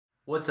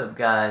What's up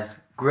guys,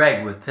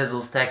 Greg with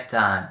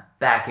PizzlesTechTime,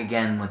 back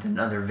again with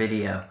another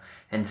video.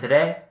 And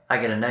today,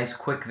 I got a nice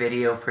quick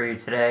video for you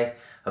today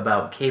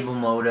about cable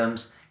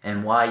modems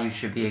and why you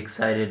should be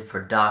excited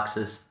for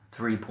Docsis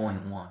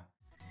 3.1.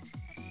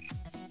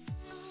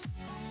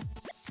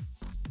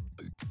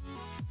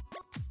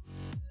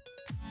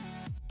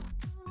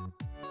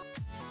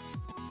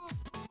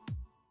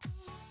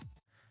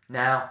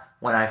 Now,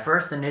 when I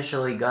first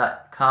initially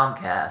got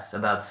Comcast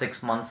about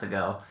 6 months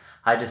ago,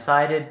 I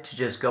decided to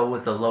just go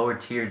with the lower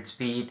tiered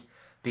speed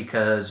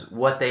because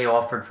what they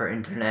offered for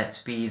internet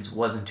speeds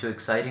wasn't too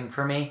exciting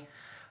for me.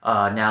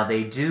 Now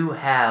they do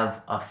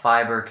have a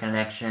fiber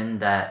connection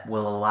that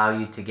will allow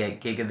you to get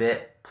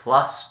gigabit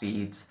plus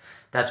speeds.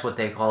 That's what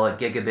they call it,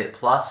 gigabit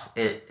plus.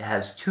 It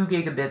has 2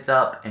 gigabits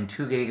up and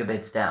 2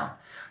 gigabits down.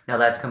 Now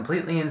that's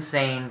completely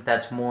insane.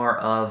 That's more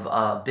of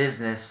a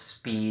business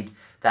speed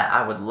that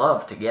I would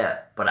love to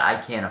get, but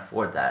I can't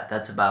afford that.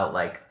 That's about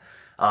like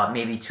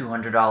maybe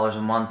 $200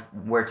 a month.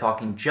 We're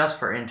talking just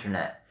for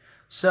internet.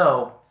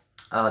 So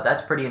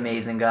that's pretty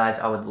amazing, guys.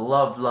 I would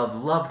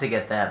love to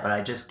get that, but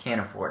I just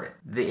can't afford it.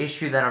 The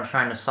issue that I'm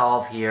trying to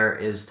solve here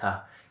is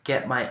to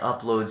get my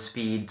upload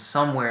speed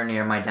somewhere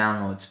near my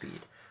download speed.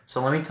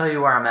 So let me tell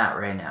you where I'm at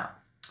right now.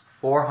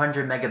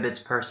 400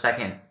 megabits per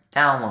second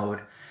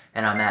download,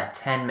 and I'm at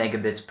 10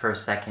 megabits per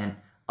second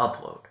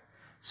upload.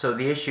 So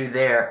the issue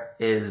there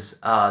is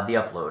the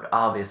upload,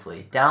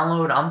 obviously.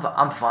 Download,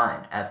 I'm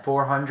fine. At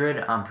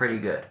 400, I'm pretty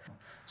good.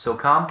 So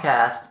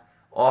Comcast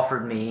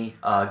offered me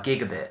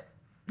gigabit.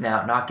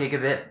 Now, not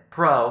gigabit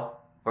pro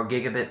or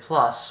gigabit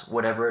plus,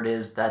 whatever it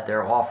is that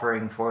they're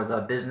offering for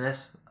the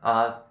business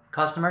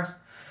customers.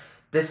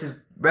 This is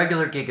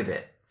regular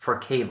gigabit for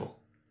cable.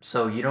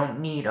 So you don't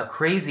need a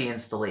crazy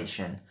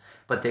installation.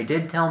 But they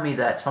did tell me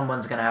that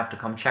someone's going to have to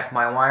come check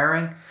my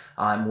wiring.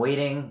 I'm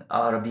waiting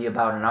to be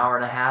about an hour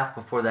and a half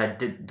before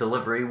that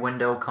delivery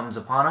window comes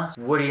upon us.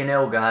 What do you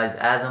know, guys?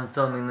 As I'm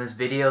filming this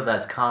video,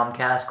 that's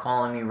Comcast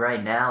calling me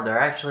right now. They're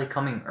actually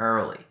coming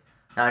early.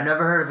 Now, I've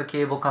never heard of a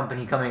cable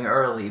company coming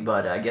early,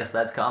 but I guess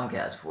that's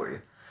Comcast for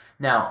you.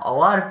 Now, a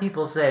lot of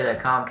people say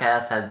that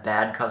Comcast has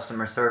bad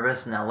customer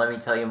service. Now, let me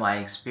tell you, my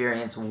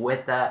experience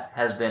with that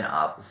has been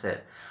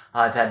opposite.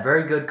 I've had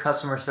very good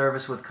customer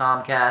service with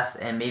Comcast,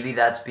 and maybe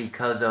that's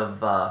because of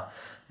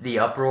the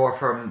uproar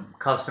from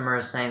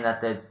customers saying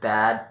that it's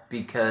bad,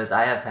 because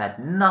I have had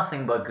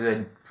nothing but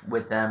good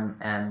with them,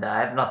 and I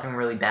have nothing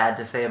really bad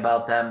to say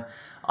about them,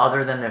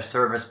 other than their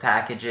service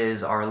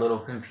packages are a little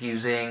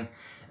confusing,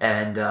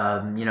 and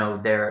you know,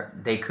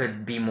 they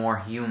could be more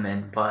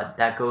human, but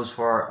that goes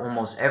for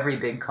almost every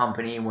big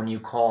company. When you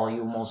call, you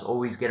almost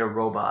always get a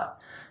robot.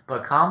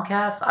 But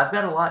Comcast, I've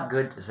got a lot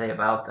good to say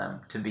about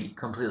them, to be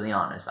completely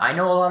honest. I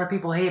know a lot of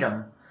people hate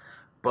them,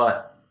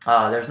 but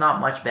there's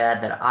not much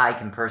bad that I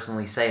can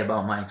personally say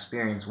about my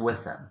experience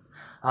with them.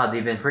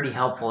 They've been pretty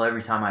helpful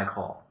every time I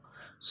call.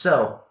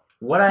 So,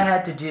 what I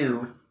had to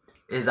do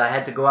is I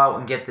had to go out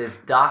and get this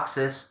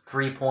Docsis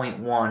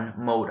 3.1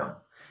 modem.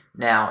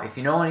 Now, if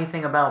you know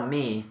anything about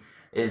me,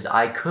 is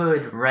I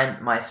could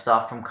rent my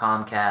stuff from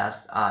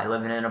Comcast. I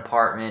live in an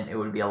apartment. It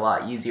would be a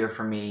lot easier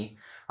for me.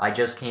 I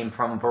just came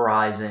from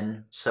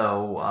Verizon,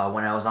 so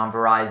when I was on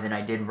Verizon, I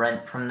did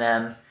rent from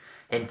them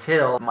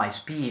until my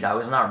speed, I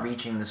was not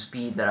reaching the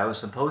speed that I was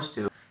supposed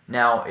to.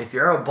 Now, if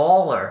you're a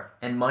baller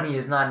and money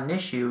is not an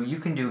issue, you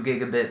can do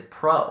Gigabit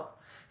Pro,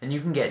 and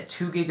you can get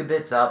 2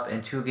 gigabits up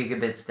and 2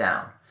 gigabits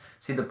down.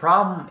 See, the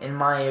problem in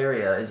my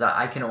area is that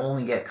I can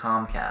only get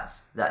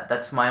Comcast.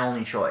 That's my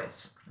only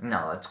choice.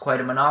 Now, that's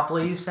quite a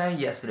monopoly, you say?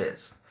 Yes, it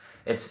is.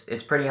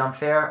 It's pretty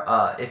unfair.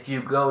 If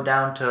you go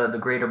down to the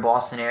greater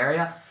Boston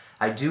area,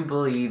 I do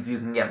believe you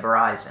can get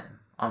Verizon.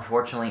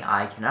 Unfortunately,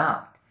 I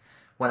cannot.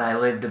 When I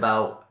lived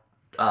about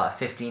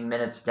 15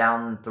 minutes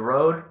down the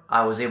road,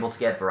 I was able to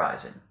get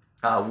Verizon.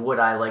 Would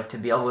I like to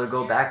be able to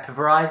go back to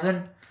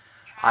Verizon?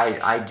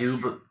 I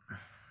do.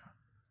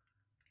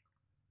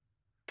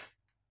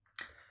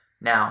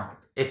 Now,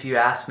 if you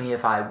ask me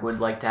if I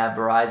would like to have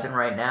Verizon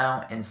right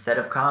now instead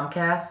of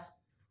Comcast,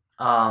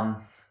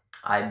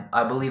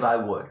 I believe I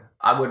would.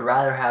 I would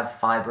rather have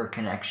fiber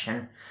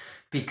connection,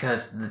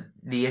 because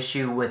the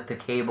issue with the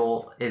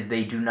cable is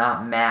they do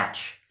not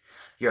match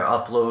your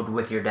upload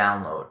with your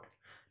download.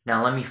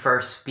 Now let me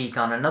first speak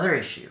on another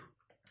issue.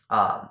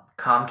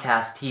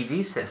 Comcast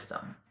TV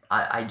system,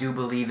 I do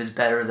believe is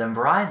better than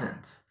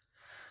Verizon's.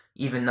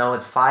 Even though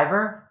it's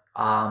fiber,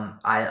 I'm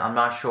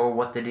not sure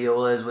what the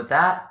deal is with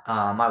that.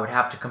 I would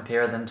have to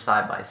compare them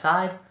side by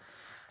side.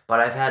 But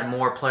I've had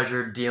more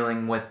pleasure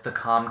dealing with the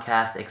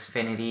Comcast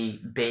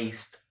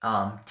Xfinity-based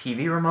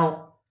TV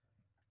remote.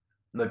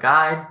 The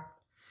guide,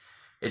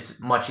 it's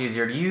much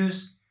easier to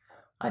use.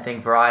 I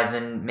think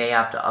Verizon may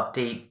have to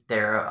update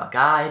their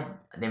guide.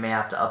 They may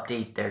have to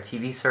update their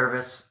TV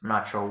service. I'm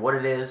not sure what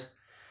it is.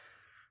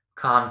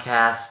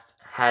 Comcast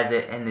has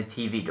it in the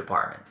TV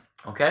department.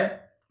 Okay?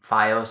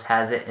 Fios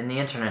has it in the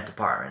internet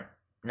department.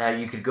 Now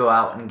you could go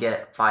out and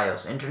get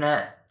Fios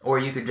internet, or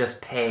you could just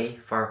pay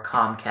for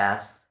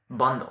Comcast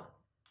bundle.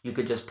 You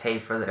could just pay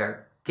for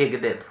their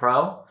Gigabit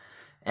Pro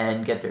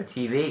and get their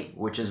TV,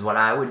 which is what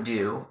I would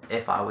do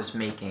if I was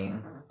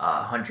making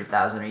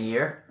 $100,000 a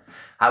year.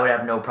 I would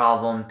have no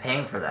problem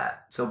paying for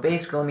that. So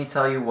basically, let me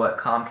tell you what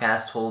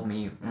Comcast told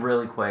me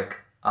really quick.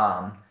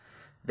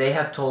 They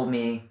have told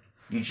me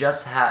you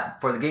just have,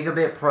 for the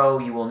Gigabit Pro,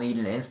 you will need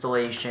an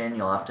installation.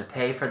 You'll have to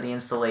pay for the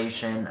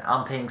installation.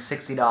 I'm paying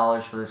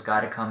 $60 for this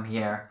guy to come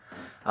here.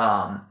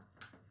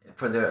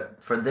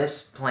 For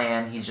this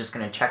plan, he's just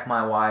going to check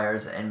my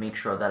wires and make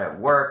sure that it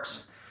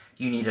works.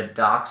 You need a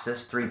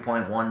Docsis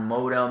 3.1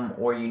 modem,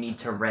 or you need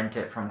to rent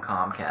it from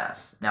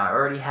Comcast. Now, I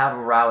already have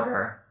a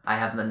router. I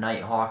have the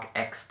Nighthawk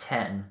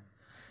X10.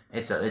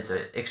 It's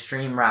a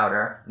extreme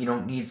router. You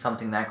don't need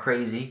something that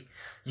crazy.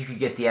 You could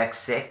get the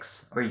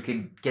X6, or you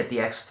could get the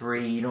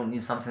X3. You don't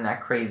need something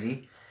that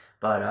crazy,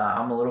 but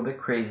I'm a little bit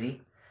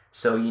crazy.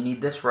 So you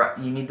need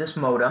this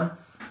modem,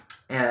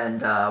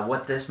 and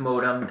what this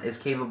modem is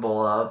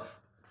capable of,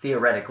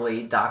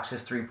 theoretically,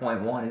 Docsis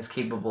 3.1 is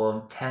capable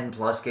of 10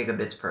 plus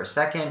gigabits per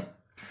second,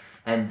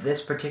 and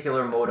this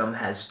particular modem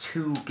has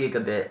 2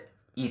 gigabit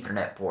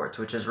Ethernet ports,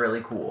 which is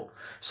really cool.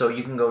 So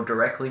you can go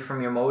directly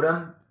from your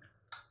modem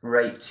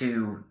right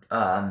to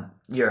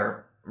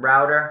your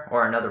router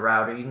or another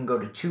router. You can go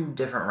to 2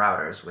 different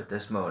routers with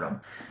this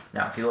modem.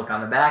 Now, if you look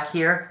on the back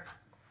here,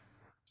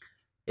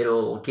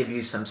 it'll give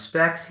you some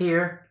specs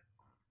here.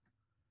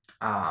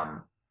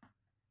 4K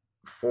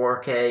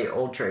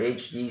Ultra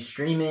HD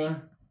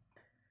streaming,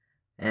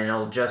 and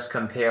it'll just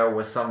compare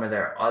with some of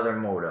their other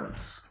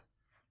modems.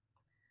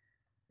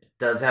 It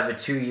does have a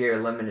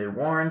 2-year limited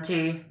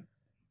warranty.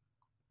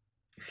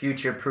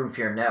 Future-proof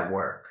your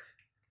network.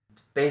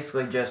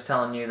 Basically just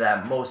telling you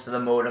that most of the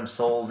modems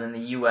sold in the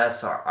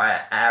US are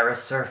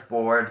Aris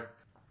Surfboard.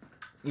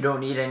 You don't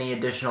need any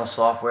additional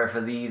software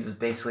for these. It's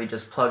basically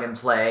just plug and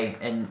play.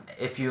 And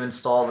if you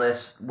install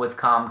this with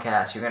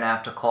Comcast, you're going to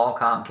have to call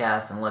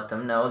Comcast and let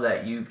them know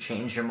that you've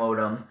changed your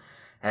modem.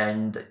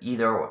 And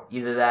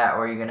either that,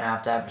 or you're going to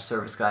have a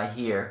service guy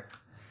here.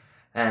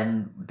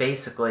 And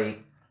basically,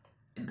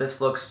 this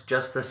looks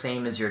just the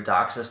same as your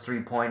Docsis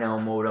 3.0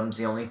 modems.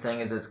 The only thing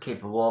is it's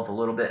capable of a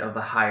little bit of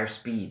a higher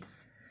speed.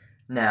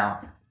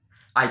 Now,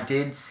 I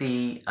did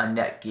see a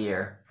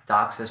NetGear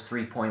Docsis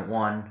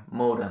 3.1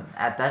 modem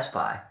at Best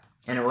Buy,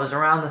 and it was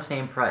around the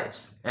same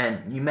price.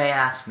 And you may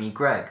ask me,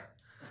 Greg,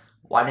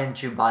 why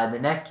didn't you buy the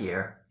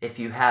NetGear? If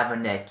you have a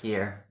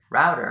NetGear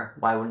router,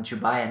 why wouldn't you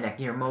buy a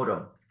NetGear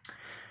modem?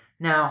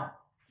 Now,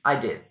 I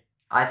did.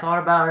 I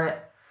thought about it,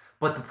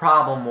 but the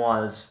problem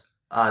was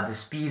the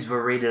speeds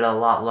were rated a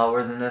lot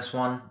lower than this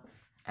one,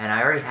 and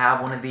I already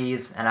have one of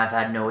these, and I've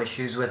had no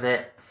issues with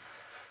it.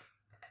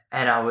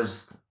 And I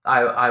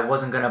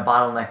wasn't going to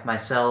bottleneck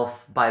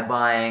myself by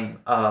buying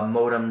a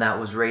modem that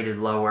was rated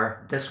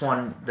lower. This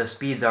one, the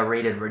speeds are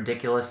rated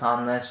ridiculous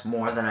on this,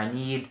 more than I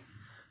need.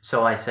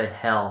 So I said,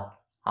 hell,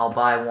 I'll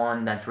buy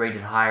one that's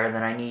rated higher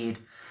than I need.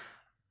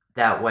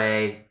 That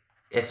way,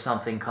 if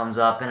something comes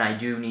up and I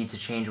do need to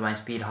change my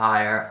speed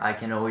higher, I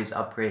can always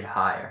upgrade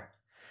higher.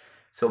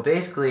 So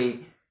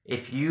basically,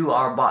 if you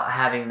are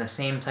having the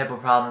same type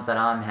of problems that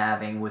I'm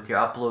having with your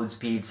upload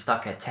speed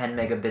stuck at 10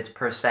 megabits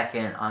per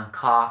second on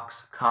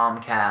Cox,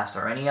 Comcast,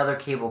 or any other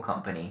cable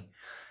company,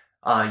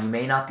 you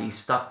may not be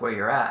stuck where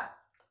you're at.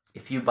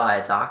 If you buy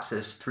a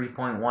Docsis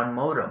 3.1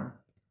 modem,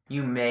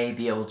 you may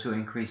be able to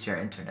increase your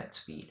internet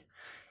speed.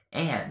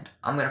 And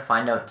I'm going to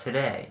find out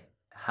today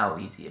how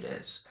easy it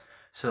is.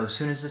 So as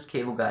soon as this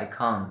cable guy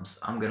comes,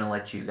 I'm going to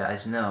let you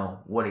guys know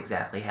what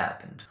exactly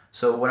happened.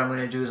 So what I'm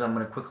going to do is I'm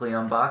going to quickly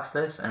unbox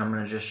this, and I'm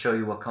going to just show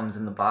you what comes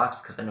in the box,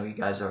 because I know you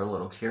guys are a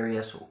little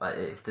curious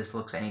if this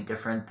looks any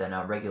different than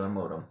a regular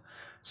modem.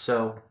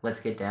 So let's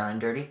get down and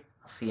dirty.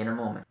 I'll see you in a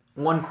moment.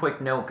 One quick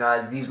note,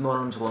 guys, these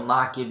modems will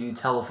not give you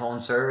telephone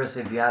service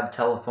if you have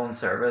telephone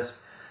service.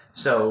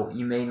 So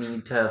you may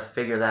need to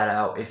figure that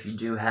out if you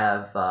do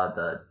have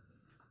the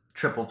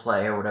triple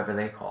play or whatever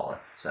they call it.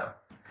 So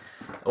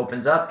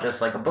opens up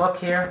just like a book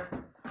here.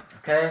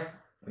 Okay,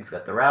 we've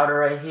got the router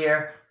right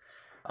here.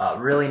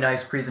 Really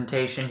nice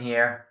presentation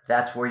here.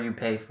 That's where you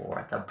pay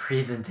for the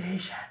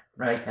presentation,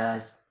 right,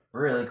 guys?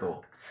 Really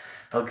cool.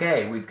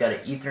 Okay, we've got an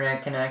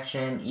Ethernet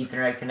connection.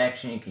 Ethernet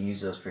connection, you can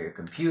use those for your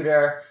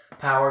computer,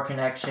 power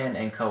connection,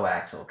 and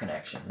coaxial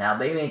connection. Now,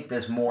 they make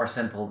this more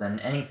simple than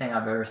anything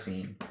I've ever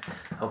seen.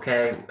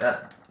 Okay,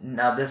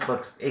 now this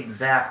looks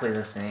exactly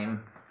the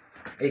same.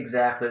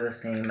 Exactly the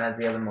same as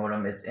the other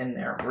modem. It's in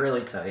there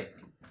really tight.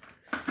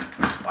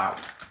 Wow.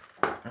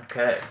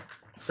 Okay,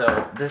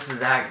 so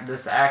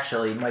this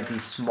actually might be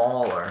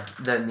smaller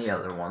than the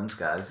other ones,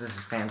 guys. This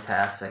is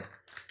fantastic.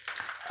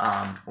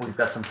 We've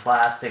got some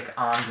plastic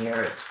on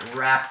here. It's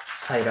wrapped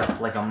tight up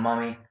like a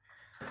mummy.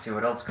 Let's see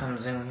what else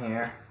comes in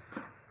here.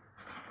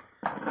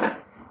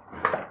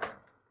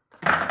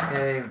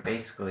 Okay,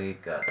 basically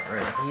got it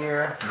right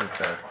here. We've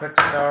got a quick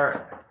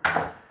start.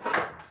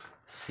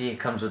 See, it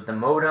comes with the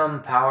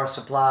modem, power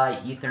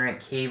supply, Ethernet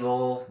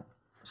cable,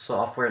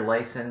 software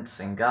license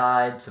and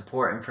guide,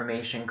 support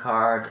information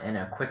card, and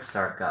a quick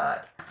start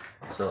guide.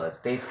 So that's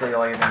basically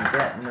all you're going to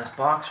get in this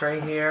box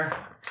right here.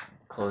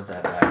 Close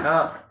that back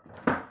up.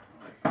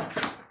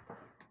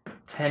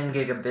 10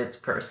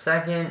 gigabits per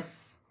second,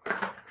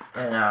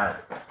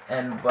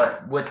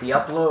 but with the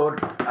upload,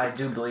 I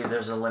do believe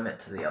there's a limit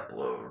to the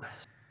upload.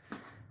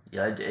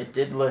 Yeah, it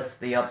did list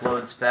the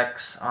upload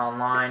specs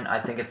online. I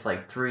think it's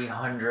like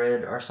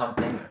 300 or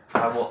something.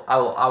 I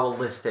will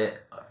list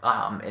it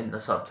in the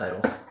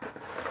subtitles.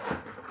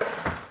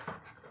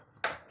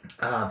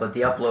 But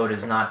the upload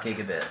is not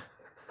gigabit.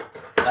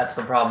 That's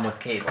the problem with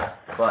cable,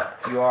 but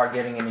you are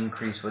getting an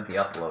increase with the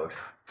upload.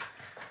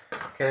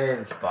 Okay,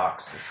 this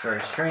box is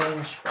very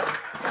strange.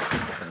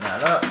 Open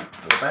that up,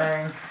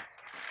 bang.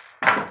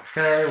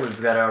 Okay,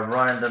 we've got a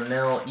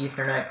run-of-the-mill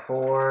Ethernet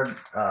cord.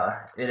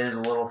 It is a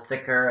little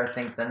thicker, I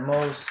think, than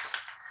most.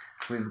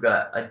 We've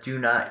got a do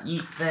not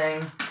eat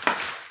thing,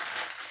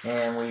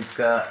 and we've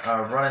got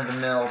a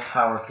run-of-the-mill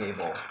power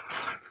cable.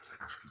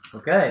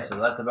 Okay, so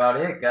that's about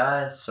it,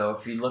 guys. So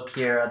if you look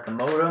here at the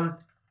modem, it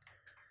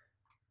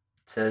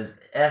says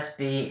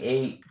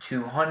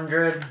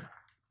SB8200.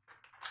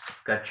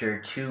 Got your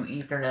 2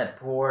 Ethernet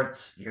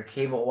ports, your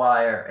cable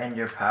wire, and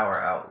your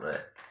power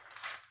outlet.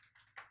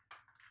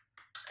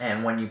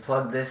 And when you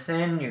plug this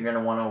in, you're going to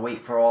want to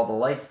wait for all the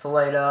lights to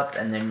light up,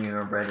 and then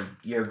you're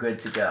good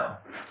to go.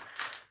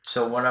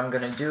 So what I'm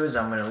going to do is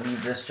I'm going to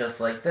leave this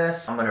just like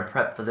this. I'm going to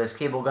prep for this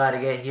cable guy to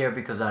get here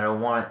because I don't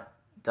want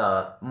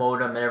the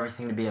modem and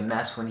everything to be a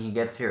mess when he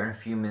gets here in a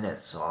few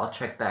minutes. So I'll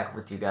check back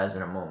with you guys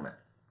in a moment.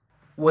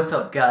 What's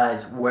up,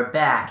 guys? We're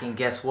back, and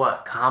guess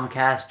what?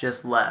 Comcast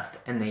just left,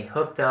 and they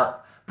hooked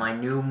up my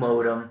new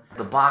modem.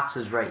 The box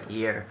is right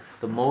here.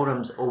 The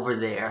modem's over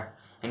there,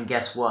 and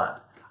guess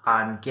what?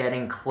 I'm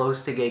getting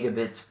close to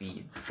gigabit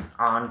speeds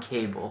on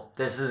cable.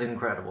 This is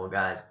incredible,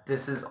 guys.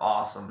 This is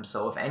awesome.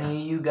 So if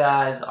any of you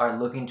guys are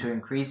looking to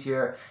increase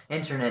your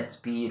internet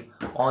speed,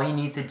 all you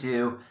need to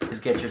do is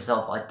get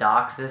yourself a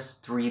Docsis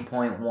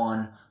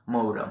 3.1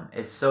 modem.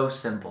 It's so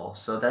simple.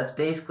 So that's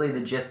basically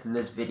the gist of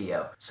this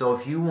video. So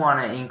if you want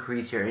to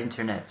increase your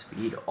internet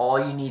speed, all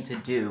you need to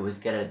do is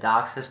get a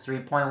Docsis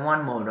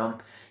 3.1 modem,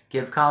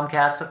 give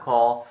Comcast a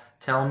call,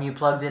 tell them you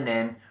plugged it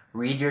in,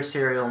 read your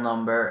serial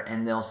number,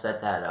 and they'll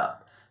set that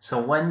up. So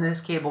when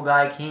this cable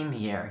guy came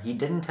here, he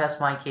didn't test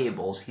my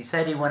cables. He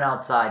said he went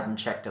outside and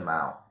checked them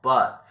out.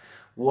 But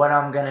what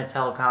I'm going to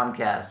tell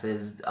Comcast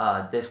is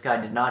this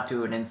guy did not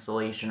do an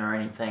installation or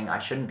anything. I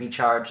shouldn't be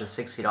charged a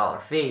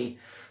 $60 fee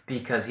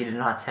because he did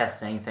not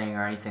test anything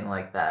or anything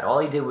like that. All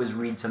he did was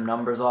read some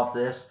numbers off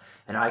this,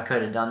 and I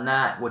could have done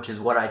that, which is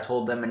what I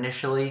told them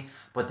initially,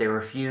 but they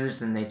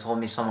refused, and they told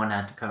me someone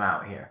had to come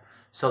out here.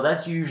 So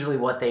that's usually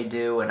what they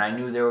do, and I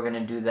knew they were going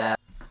to do that.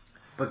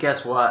 But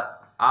guess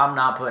what? I'm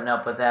not putting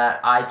up with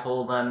that. I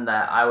told them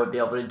that I would be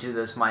able to do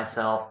this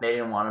myself. They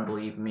didn't want to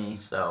believe me.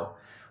 So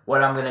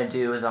what I'm going to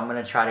do is I'm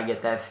going to try to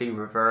get that fee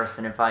reversed,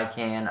 and if I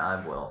can,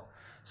 I will.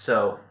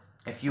 So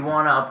if you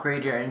want to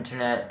upgrade your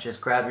internet,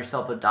 just grab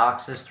yourself a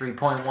Docsis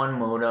 3.1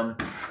 modem,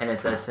 and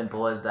it's as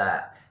simple as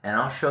that. And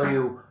I'll show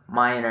you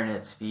my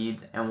internet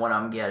speeds and what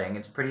I'm getting.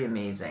 It's pretty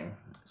amazing.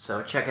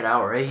 So check it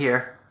out right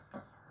here.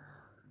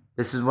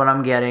 This is what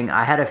I'm getting.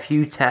 I had a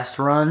few test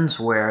runs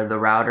where the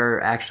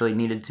router actually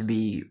needed to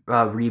be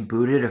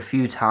rebooted a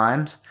few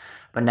times,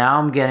 but now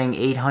I'm getting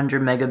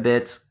 800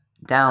 megabits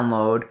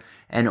download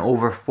and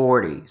over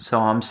 40. So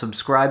I'm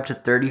subscribed to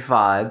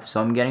 35, so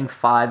I'm getting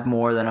 5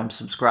 more than I'm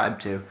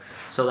subscribed to.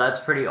 So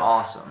that's pretty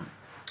awesome.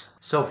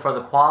 So for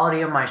the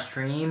quality of my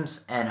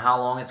streams and how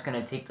long it's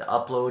going to take to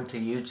upload to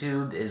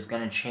YouTube is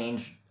going to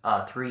change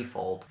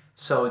threefold.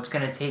 So it's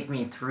going to take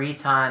me 3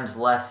 times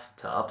less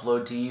to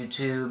upload to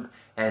YouTube,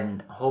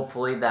 and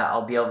hopefully that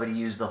I'll be able to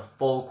use the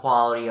full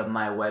quality of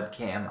my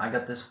webcam. I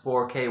got this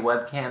 4K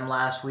webcam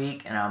last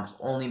week, and I'll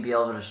only be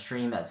able to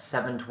stream at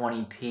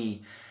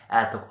 720p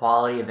at the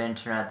quality of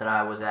internet that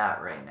I was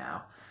at right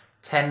now.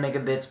 10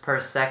 megabits per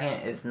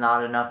second is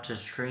not enough to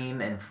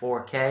stream in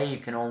 4K. You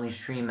can only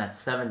stream at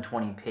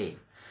 720p.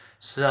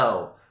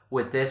 So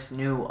with this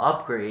new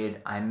upgrade,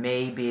 I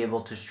may be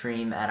able to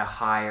stream at a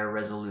higher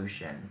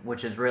resolution,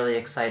 which is really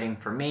exciting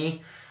for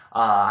me.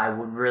 I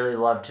would really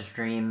love to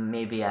stream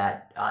maybe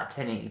at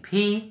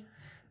 1080p,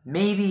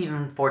 maybe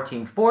even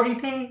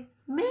 1440p,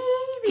 maybe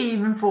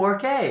even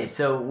 4K.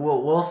 So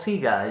we'll see,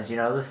 guys. You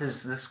know, this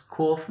is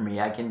cool for me.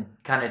 I can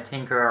kind of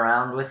tinker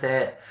around with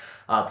it,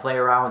 play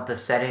around with the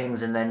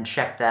settings, and then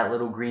check that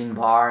little green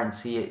bar and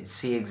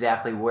see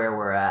exactly where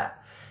we're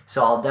at.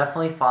 So I'll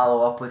definitely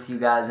follow up with you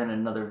guys in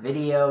another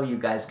video. You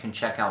guys can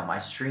check out my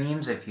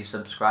streams. If you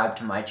subscribe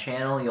to my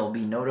channel, you'll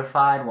be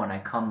notified when I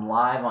come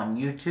live on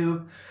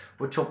YouTube,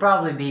 which will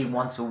probably be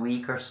once a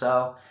week or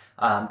so.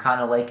 I'm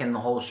kind of liking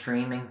the whole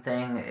streaming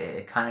thing.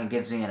 It kind of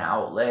gives me an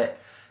outlet,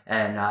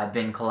 and I've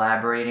been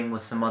collaborating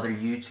with some other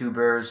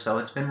YouTubers, so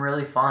it's been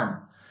really fun.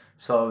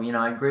 So, you know,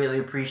 I'd greatly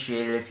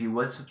appreciate it if you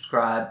would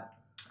subscribe.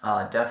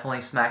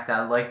 Definitely smack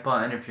that like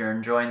button if you're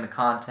enjoying the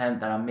content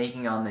that I'm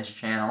making on this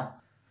channel.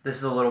 This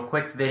is a little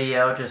quick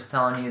video just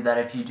telling you that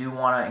if you do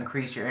want to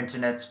increase your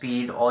internet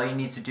speed, all you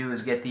need to do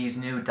is get these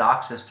new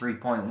Docsis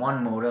 3.1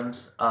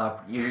 modems.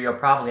 You're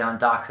probably on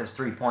Docsis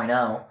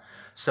 3.0,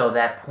 so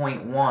that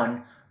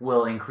 0.1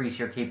 will increase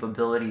your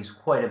capabilities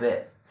quite a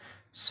bit.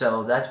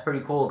 So that's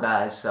pretty cool,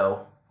 guys.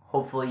 So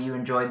hopefully you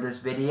enjoyed this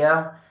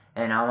video,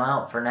 and I'm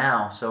out for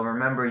now. So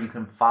remember, you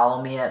can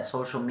follow me at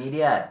social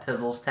media at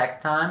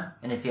PizzlesTechTime,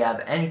 and if you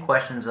have any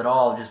questions at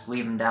all, just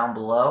leave them down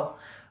below.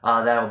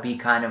 That'll be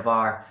kind of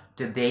our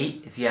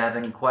debate. If you have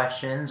any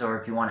questions or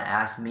if you want to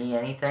ask me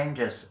anything,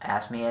 just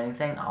ask me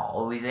anything. I'll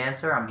always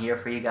answer. I'm here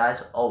for you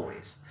guys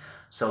always.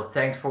 So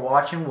thanks for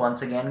watching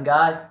once again,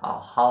 guys. I'll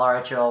holler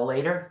at you all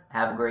later.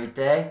 Have a great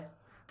day.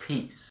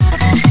 Peace.